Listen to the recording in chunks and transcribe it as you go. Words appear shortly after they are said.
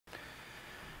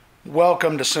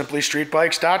Welcome to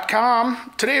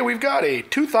SimplyStreetBikes.com. Today we've got a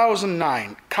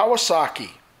 2009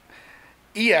 Kawasaki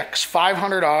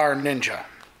EX500R Ninja.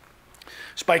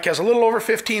 This bike has a little over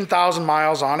 15,000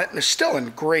 miles on it and is still in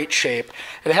great shape.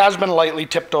 It has been lightly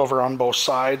tipped over on both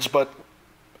sides, but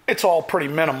it's all pretty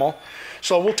minimal.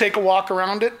 So we'll take a walk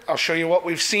around it. I'll show you what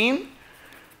we've seen,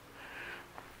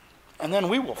 and then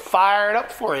we will fire it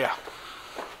up for you.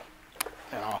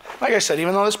 Like I said,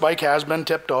 even though this bike has been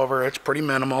tipped over, it's pretty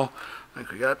minimal.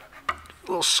 Like we got a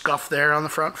little scuff there on the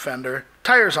front fender.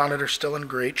 Tires on it are still in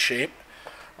great shape.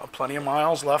 Plenty of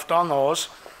miles left on those.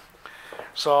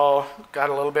 So got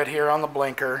a little bit here on the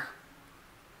blinker,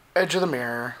 edge of the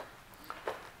mirror,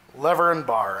 lever and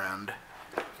bar end,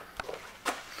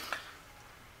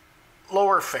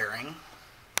 lower fairing,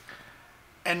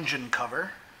 engine cover,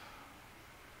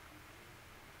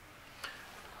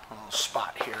 a little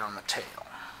spot here on the tail.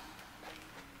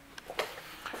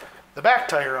 The back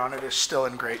tire on it is still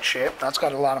in great shape. That's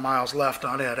got a lot of miles left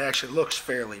on it. It actually looks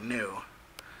fairly new.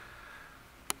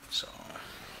 So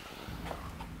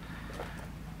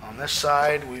on this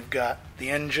side we've got the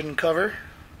engine cover,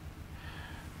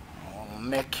 a little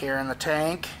nick here in the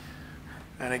tank,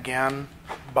 and again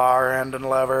bar end and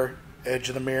lever, edge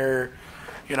of the mirror.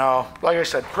 You know, like I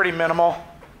said, pretty minimal.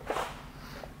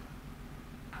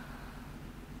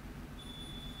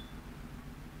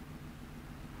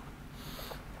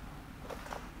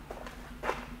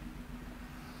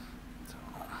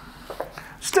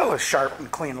 Still a sharp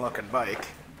and clean looking bike,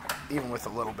 even with a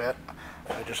little bit.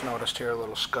 I just noticed here a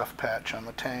little scuff patch on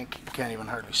the tank. You can't even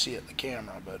hardly see it in the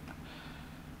camera, but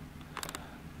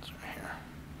it's right here.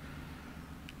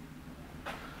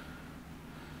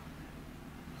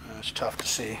 It's tough to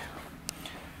see.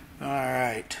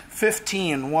 Alright,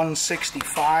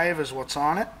 15,165 is what's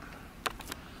on it.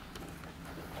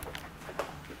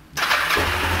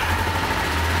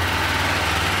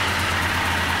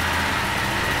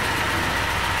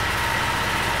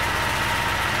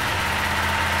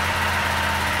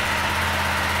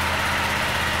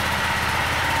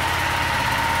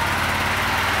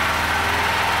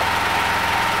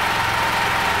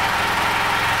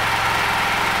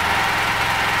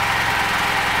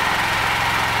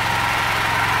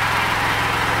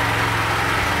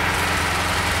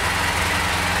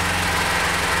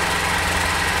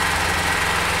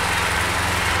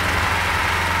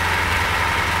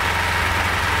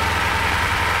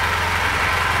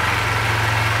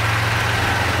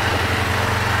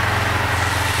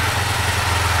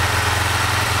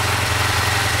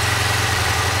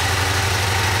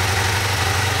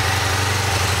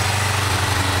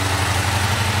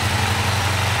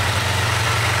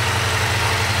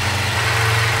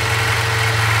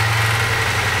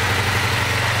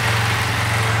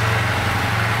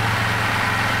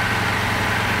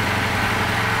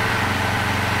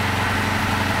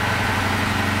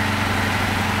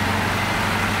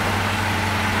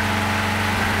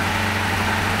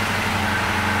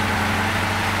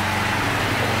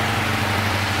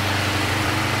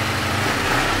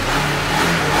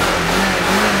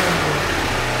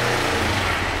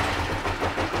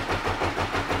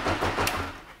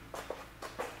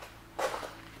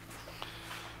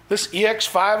 This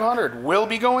EX500 will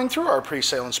be going through our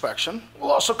pre-sale inspection.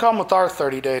 Will also come with our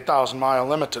 30-day 1,000-mile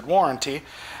limited warranty.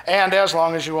 And as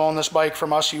long as you own this bike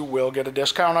from us, you will get a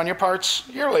discount on your parts,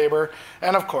 your labor,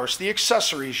 and of course the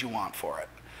accessories you want for it.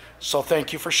 So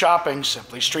thank you for shopping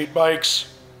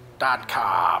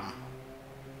SimplyStreetBikes.com.